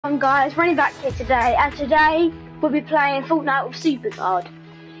on guys, running back here today, and today we'll be playing Fortnite with Supercard.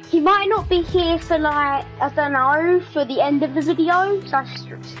 He might not be here for like, I don't know, for the end of the video, slash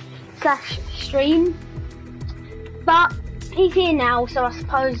stream, but he's here now, so I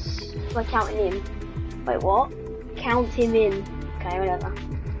suppose we're counting him. Wait, what? Count him in. Okay, whatever.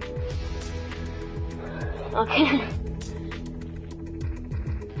 Okay.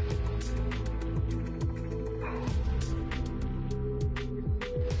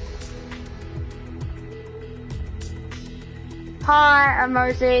 Hi, I'm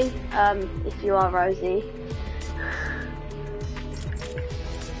Rosie, if you are Rosie.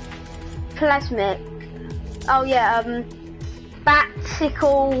 Plasmic. Oh yeah,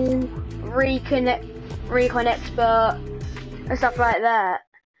 Batical, Recon Expert, and stuff like that.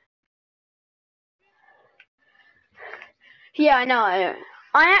 Yeah, I know.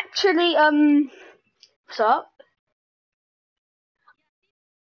 I actually, what's up?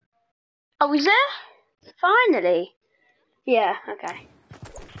 Oh, is there? Finally. Yeah, okay.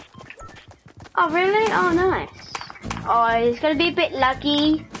 Oh, really? Oh, nice. Oh, it's gonna be a bit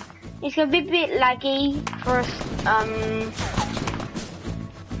laggy. It's gonna be a bit laggy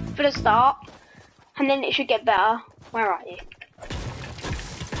for the start, and then it should get better. Where are you?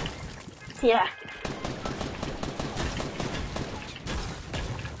 Yeah.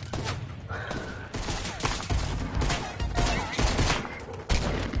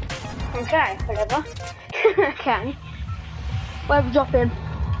 Okay, whatever. Okay. Where we dropping?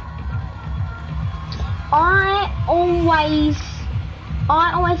 I always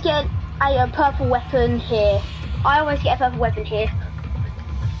get a purple weapon here. I always get a purple weapon here.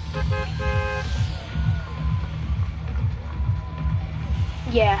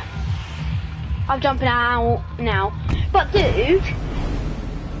 Yeah. I'm jumping out now. But dude,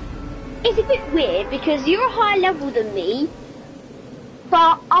 it's a bit weird because you're a higher level than me,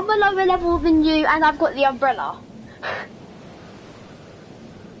 but I'm a lower level than you and I've got the umbrella.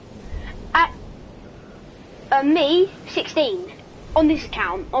 Me, 16 on this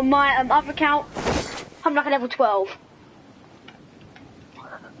account. On my other account, I'm like a level 12.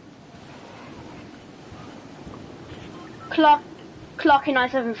 Clock in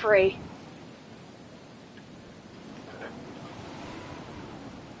 973.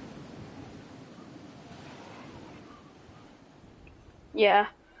 Yeah.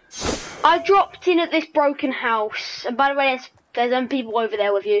 I dropped in at this broken house, and by the way, there's people over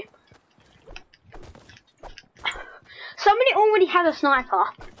there with you. Somebody already had a sniper.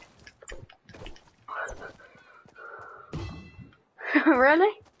 Really?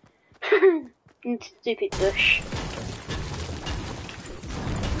 Stupid bush.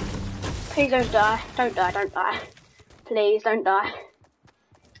 Please don't die. Don't die, don't die. Please don't die.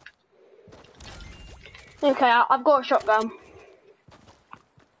 Okay, I've got a shotgun.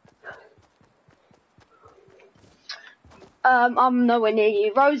 I'm nowhere near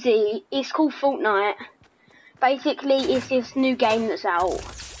you. Rosie, it's called Fortnite. Basically, it's this new game that's out.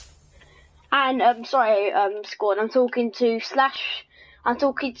 And, sorry, Squad, I'm talking to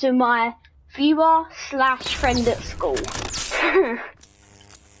my viewer / friend at school.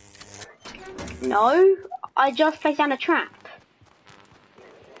 No, I just placed down a trap.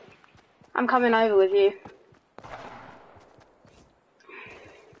 I'm coming over with you.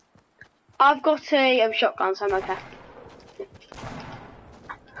 I've got a shotgun, so I'm okay.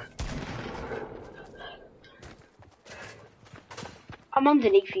 I'm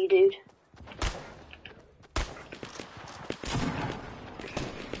underneath you, dude.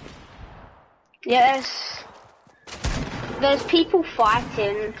 Yes. There's people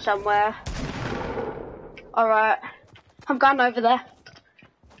fighting somewhere. Alright. I'm going over there.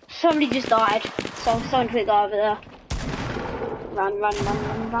 Somebody just died. So someone quick go over there. Run, run,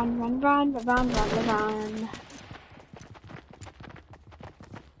 run, run, run, run, run, run, run, run.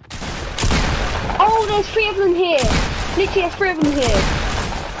 Oh, there's 3 of them here. Literally, there's 3 of them here.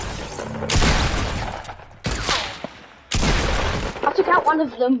 I took out one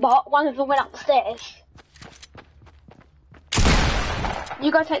of them, but one of them went up the stairs.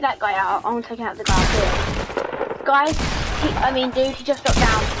 You go take that guy out. I'm taking out the guy here. Guys, dude, he just dropped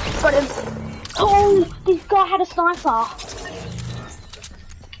down. Got him. Oh, this guy had a sniper.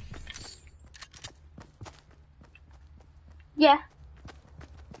 Yeah.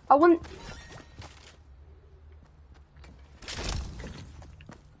 I wouldn't.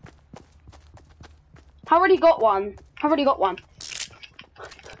 I already got one.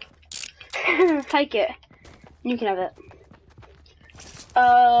 Take it. You can have it.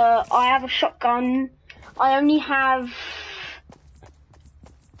 I have a shotgun. I only have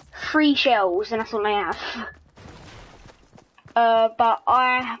 3 shells, and that's all I have. But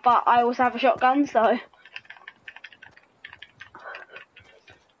I also have a shotgun, so.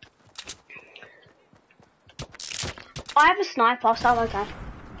 I have a sniper, so I'm okay.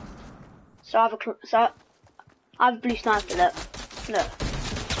 So I have a blue sniper. Look.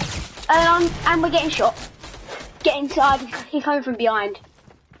 And we're getting shot. Get inside. He's coming from behind.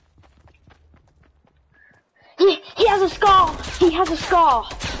 He has a scar. He has a scar.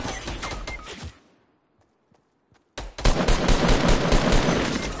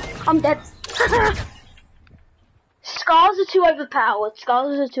 I'm dead. Scars are too overpowered.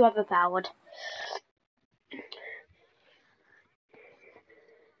 Scars are too overpowered.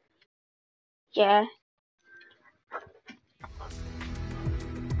 Yeah.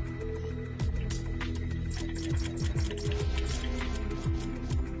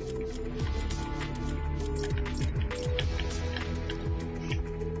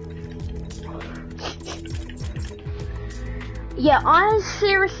 Yeah, I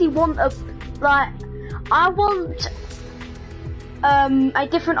seriously want I want a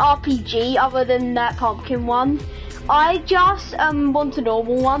different RPG other than that pumpkin one. I just want a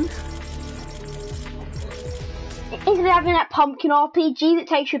normal one. Instead of having that pumpkin RPG that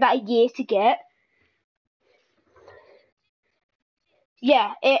takes you about a year to get.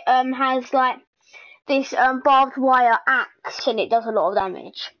 Yeah, it has like this barbed wire axe and it does a lot of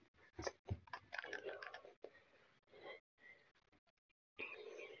damage.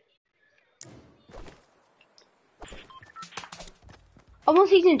 I'm on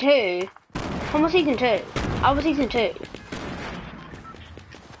season 2. I'm on season 2. I'm on season 2.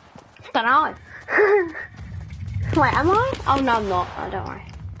 Don't know. Wait, am I? Oh no, I'm not. Oh, don't worry.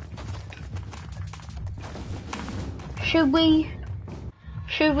 Should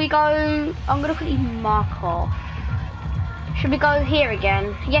we go? I'm gonna quickly mark off. Should we go here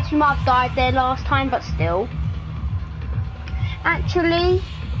again? Yes, we might have died there last time, but still. Actually,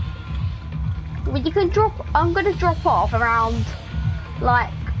 you can drop. I'm gonna drop off around,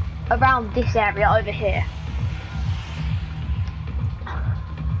 like, around this area over here.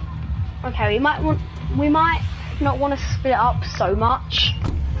 Okay, we might not want to split up so much,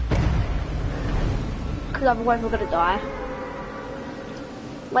 because otherwise we're gonna die.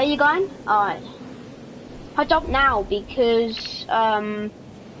 Where are you going? Alright. I jump now because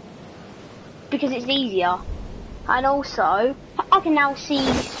it's easier, and also I can now see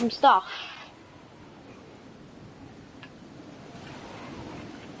some stuff.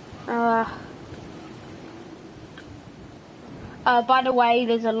 By the way,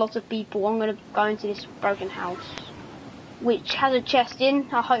 there's a lot of people. I'm gonna go into this broken house, which has a chest in.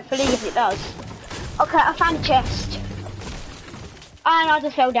 Hopefully, if it does. Okay, I found a chest, and I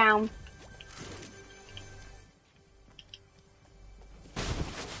just fell down.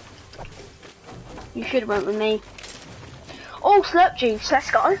 You should have went with me. Oh, slurp juice.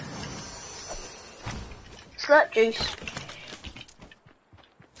 Let's go. Slurp juice.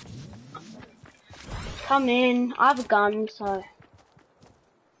 Come in. I have a gun, so.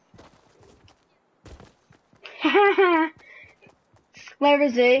 Where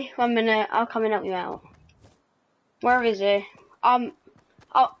is he? 1 minute. I'll come and help you out. Where is he? I'm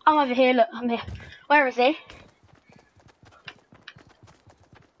over here. Look, I'm here. Where is he?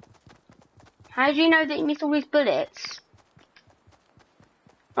 How do you know that you missed all these bullets?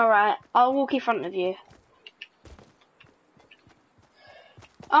 Alright, I'll walk in front of you.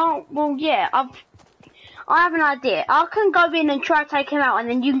 Oh, well, yeah, I have an idea. I can go in and try to take him out, and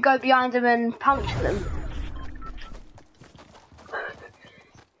then you can go behind him and punch them.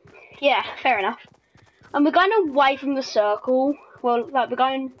 Yeah, fair enough. And we're going away from the circle. Well, like, we're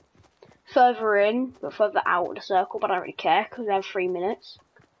going further in, but further out of the circle, but I don't really care, because we have 3 minutes.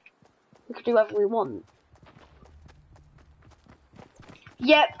 We can do whatever we want.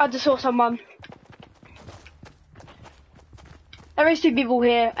 Yep, I just saw someone. There is 2 people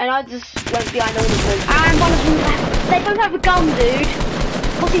here, and I just went behind all of them. And one of them, they don't have a gun, dude.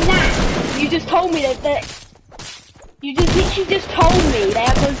 What's in that? You just told me that you just literally just told me they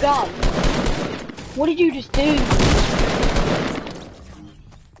have no gun. What did you just do?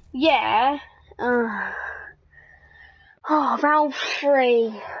 Yeah. Oh, round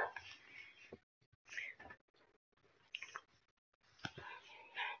 3.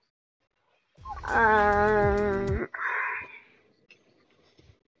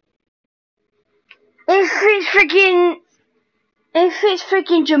 If it's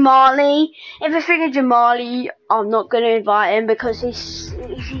freaking Jamali, I'm not gonna invite him because he's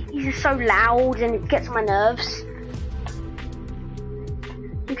just so loud and it gets on my nerves.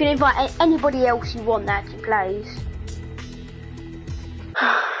 You can invite anybody else you want that actually plays.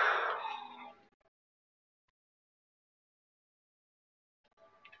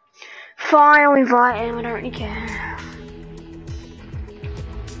 Fine, I'll invite him, I don't really care.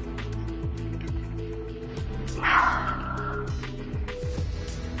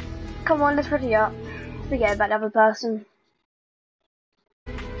 Come on, let's ready up. Forget about the other person.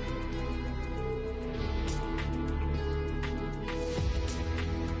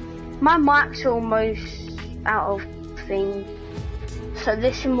 My mic's almost out of thing. So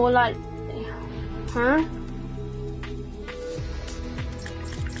this is more like... Huh?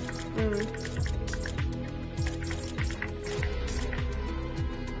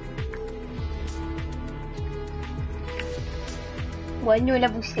 When you're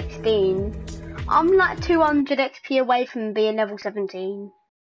level 16, I'm like 200 XP away from being level 17.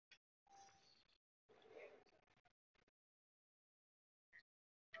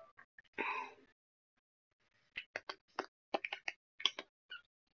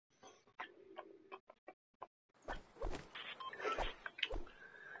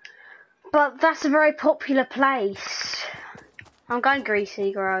 But that's a very popular place. I'm going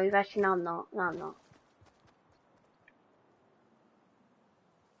Greasy Grove. Actually, no, I'm not. No, I'm not.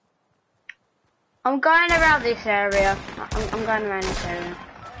 I'm going around this area. I'm going around this area.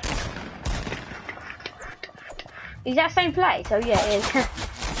 Is that same place? Oh yeah, it is.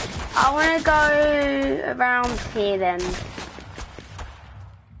 I want to go around here then.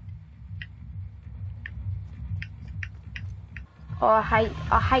 Oh, I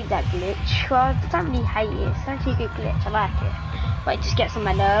hate that glitch. Well, I don't really hate it. It's actually a good glitch. I like it. But it just gets on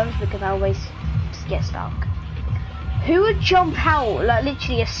my nerves because I always just get stuck. Who would jump out like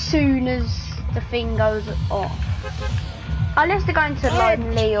literally as soon as the thing goes off? Unless they're going to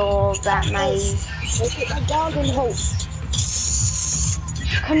Lonely or that maze.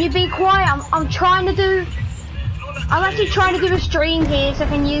 Can you be quiet? I'm trying to do... I'm actually trying to do a stream here, so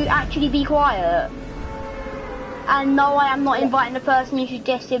can you actually be quiet? And no, I am not inviting the person you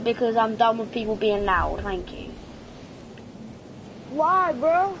suggested because I'm done with people being loud, thank you. Why,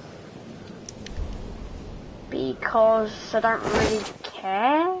 bro? Because I don't really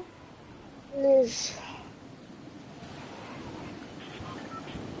care. Liz.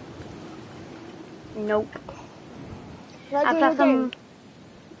 Nope. Can I do the game?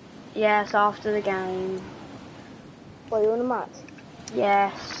 Yes, after the game. What, you on the match?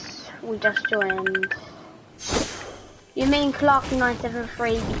 Yes, we just joined. You mean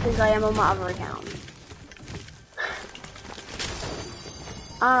Clark973 because I am on my other account.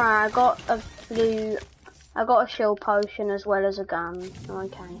 Alright, I got a shield potion as well as a gun.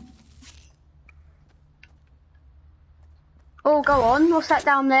 Okay. Oh, go on. What's that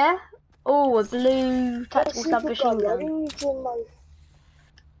down there? Oh, a blue tactical submachine gun.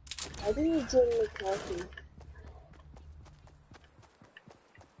 I didn't you join my coffee?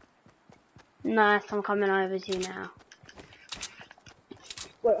 Nice, I'm coming over to you now.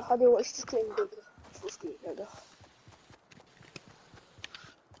 Wait, how do you watch the screen?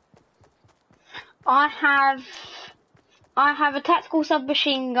 I have a tactical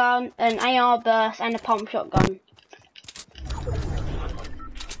submachine gun, an AR burst, and a pump shotgun.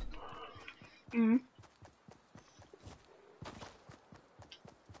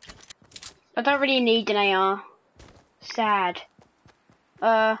 I don't really need an AR. Sad.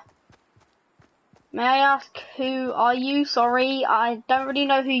 May I ask who are you? Sorry, I don't really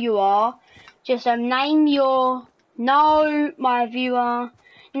know who you are. Just name your... No, my viewer.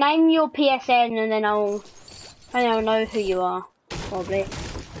 Name your PSN and then I'll know who you are. Probably.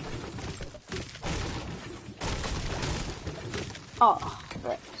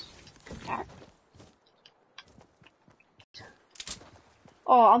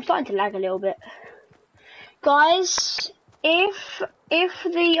 Oh, I'm starting to lag a little bit. Guys, if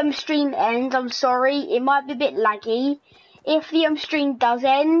the stream ends, I'm sorry, it might be a bit laggy. If the stream does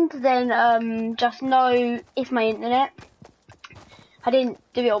end, then just know it's my internet. I didn't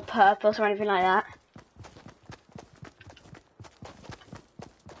do it on purpose or anything like that.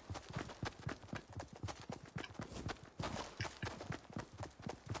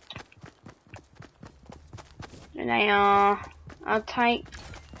 And they are. I'll take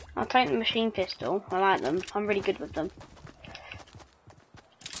the machine pistol. I like them. I'm really good with them.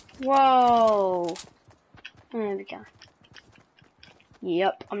 Whoa. There we go.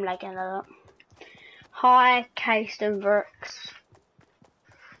 Yep, I'm lagging that up. Hi, Caston Brooks.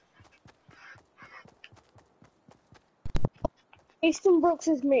 Caston Brooks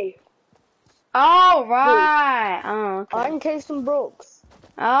is me. Oh, right. Oh, okay. I'm Caston Brooks.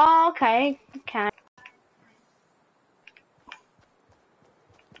 Oh, okay. Okay.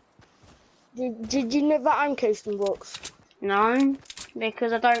 Did you know that I'm Caston Brooks? No,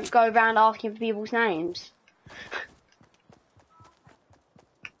 because I don't go around asking for people's names.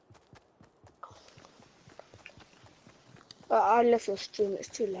 I left your stream, it's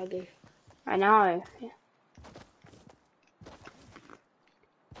too laggy. I know. Yeah.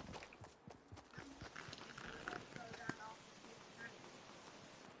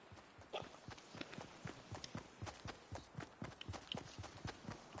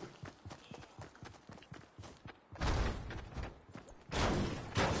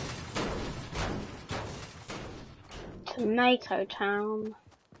 Tomato Town,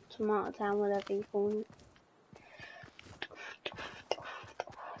 whatever you call it.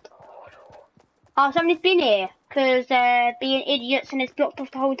 Oh, somebody's been here because they're being idiots and it's blocked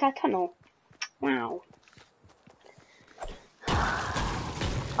off the whole entire tunnel. Wow.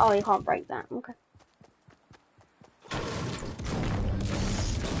 Oh, you can't break that. Okay.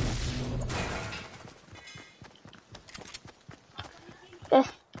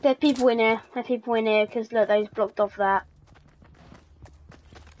 There's people in here. There's people in here because look, they've blocked off that.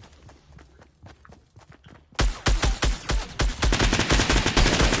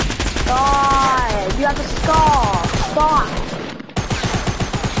 Die! You have a scar! Die!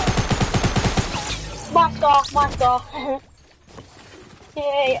 My scar!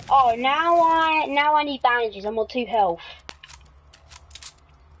 Yeah, oh, now I need bandages. I'm on 2 health.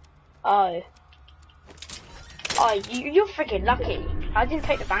 Oh. Oh, you're freaking lucky. I didn't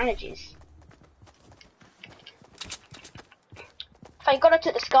take the bandages. Thank God I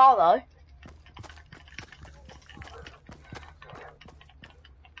took the scar though.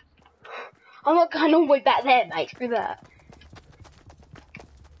 I'm not going all the way back there, mate. Screw that.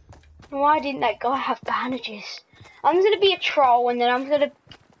 Why didn't that guy have bandages? I'm gonna be a troll and then I'm gonna...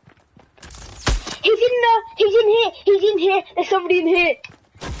 He's in here! There's somebody in here!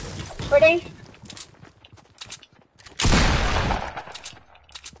 Ready?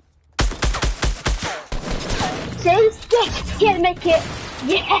 See? Yes! He had to make it!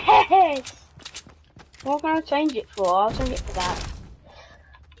 Yes! What can I change it for? I'll change it for that.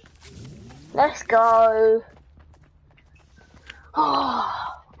 Let's go. Oh.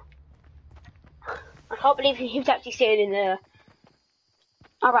 I can't believe he was actually sitting in there.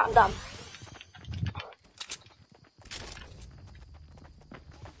 Alright, I'm done.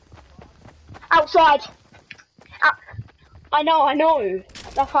 Outside! I know.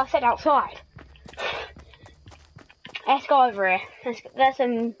 That's why I said outside. Let's go over here.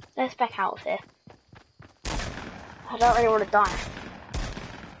 Let's back out of here. I don't really want to die.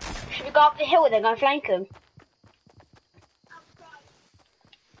 Should we go up the hill and then go flank them?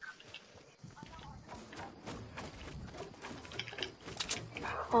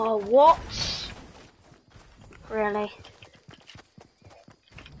 Oh, what? Really?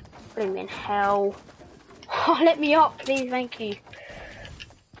 Blimmin' hell. Oh, let me up, please, thank you.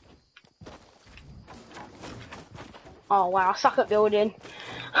 Oh wow, I suck at building.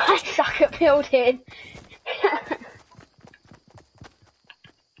 I suck at building.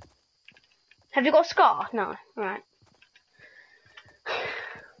 Have you got a scar? No, right.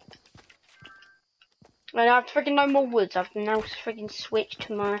 And I have freaking no more woods. I've now freaking switched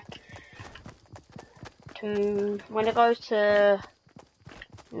to my... when it goes to...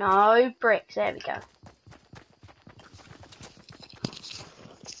 No, bricks, there we go.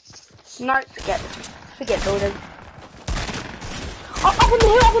 No, forget building. Oh, up on the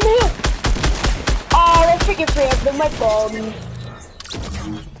hill! Oh, there's freaking 3 of them, my god.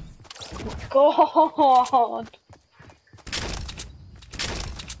 God.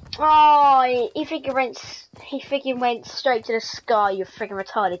 Oh, he freaking went straight to the sky, you freaking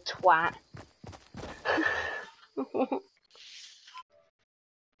retarded twat.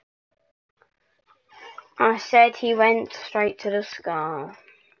 I said he went straight to the sky.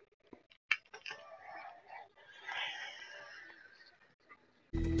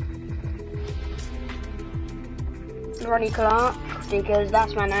 Ronnie Clark, because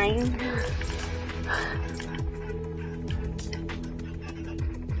that's my name.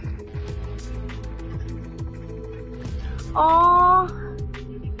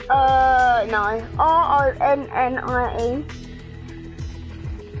 No. RONNIE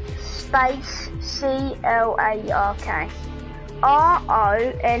space CLARK.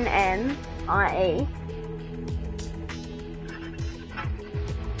 RONNIE IE.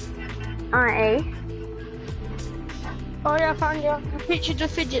 Oh yeah, I found you. I pictured the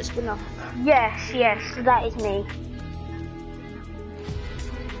fidget spinner. Yes, that is me.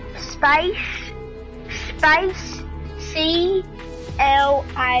 Space CLARK.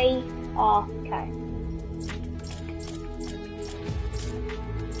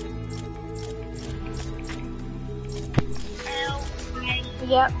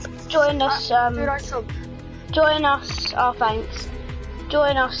 Yep. Join us. Join us. Oh, thanks.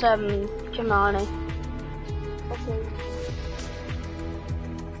 Join us, Jamani. Okay.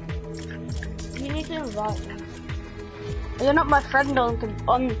 You need to invite me. You're not my friend on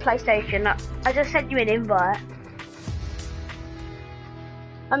PlayStation. I just sent you an invite.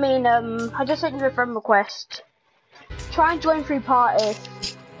 I mean, I just sent you a friend request. Try and join through party.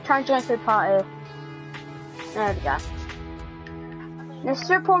 There we go. This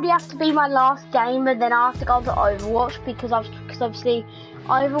should probably have to be my last game, and then I have to go to Overwatch because obviously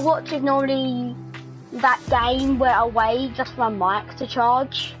Overwatch is normally that game where I wait just for my mic to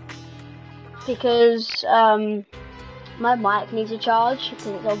charge because my mic needs a charge because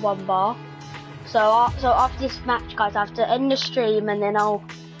it's on 1 bar. So after this match, guys, I have to end the stream and then I'll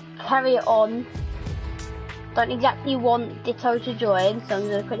carry it on. Don't exactly want Ditto to join, so I'm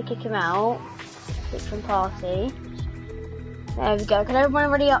gonna quickly kick him out. Switch from party. There we go. Can everyone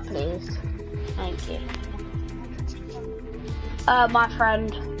ready up, please? Thank you. My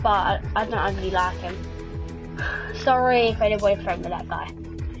friend, but I don't really like him. Sorry if anybody's friend with that guy.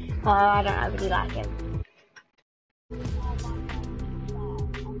 I don't really like him.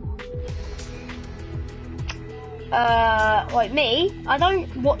 Wait, me? I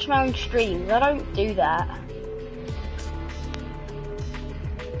don't watch my own streams. I don't do that.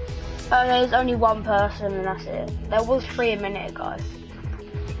 Oh, there's only one person and that's it. There was 3 a minute ago.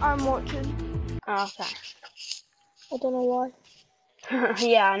 I'm watching. Oh, okay. I don't know why.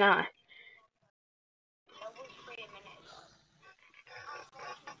 Yeah, I know.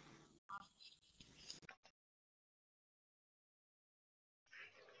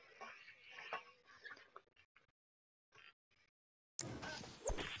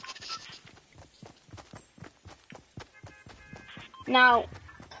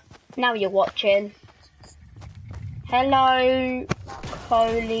 Now you're watching. Hello,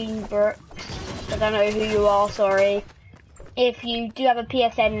 Colleen Brooks. I don't know who you are, sorry. If you do have a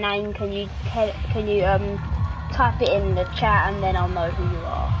PSN name, can you type it in the chat and then I'll know who you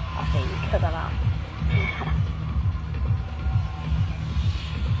are, I think. I don't know.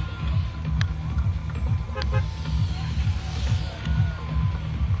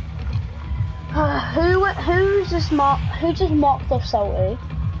 who just mocked off Salty?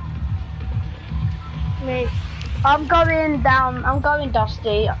 Me. I'm going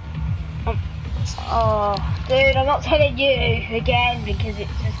Dusty. Oh, dude, I'm not telling you again because it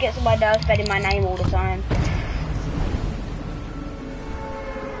just gets on my nerves spelling my name all the time.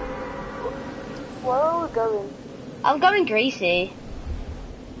 Where are we going? I'm going Greasy.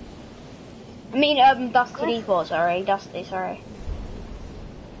 I mean, Dusty Default, sorry. Dusty, sorry.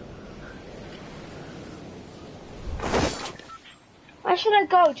 Where should I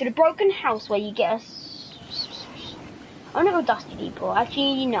go? To the broken house where you get a... I'm not going Dusty Default.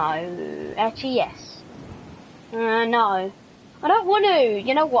 Actually, no. Actually, yes. No. I don't want to.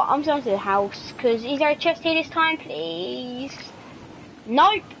 You know what? I'm going to the house. Because is there a chest here this time, please?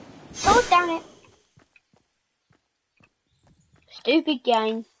 Nope. Oh, damn it. Stupid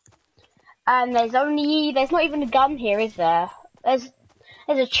game. And there's not even a gun here, is there? There's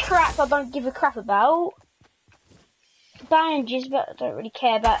a trap I don't give a crap about. Bandages, but I don't really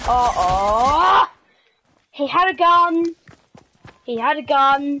care about. Oh! He had a gun.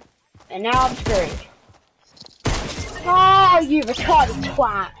 And now I'm screwed. Oh, you retarded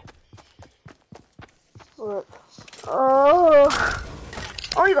twat. Look. Oh.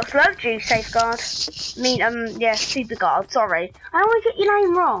 Oh, you got slow juice, safeguard. Yeah, super guard, sorry. I always get your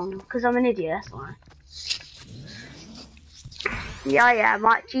name wrong, because I'm an idiot, that's why. Yeah, but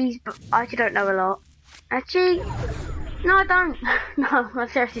I actually don't know a lot. Actually, no I don't. No, I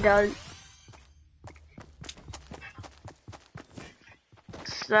seriously don't.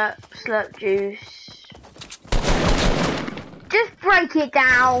 Slurp juice. Just break it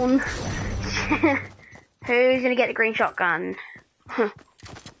down. Who's gonna get the green shotgun?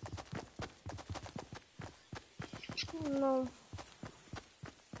 No.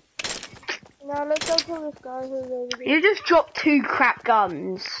 Now let's go to this guy who's over there. You just dropped 2 crap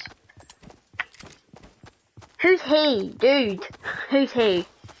guns. Who's he? Dude. Who's he?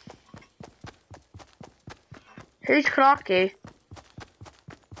 Who's Clarky?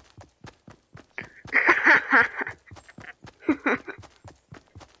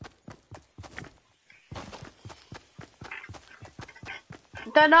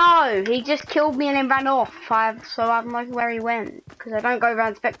 Don't know. He just killed me and then ran off. So I'm like where he went because I don't go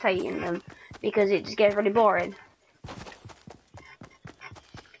around spectating them because it just gets really boring.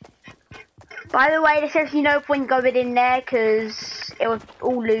 By the way, there's seriously no point going in there because it was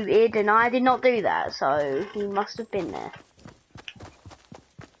all looted and I did not do that. So he must have been there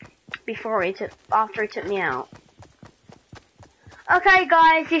after he took me out. Okay,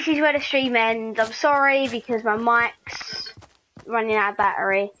 guys, this is where the stream ends. I'm sorry because my mic's running out of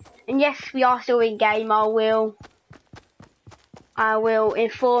battery. And yes, we are still in game. I will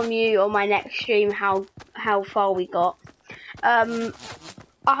inform you on my next stream how far we got. I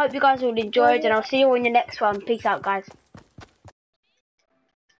hope you guys all enjoyed, and I'll see you on the next one. Peace out, guys.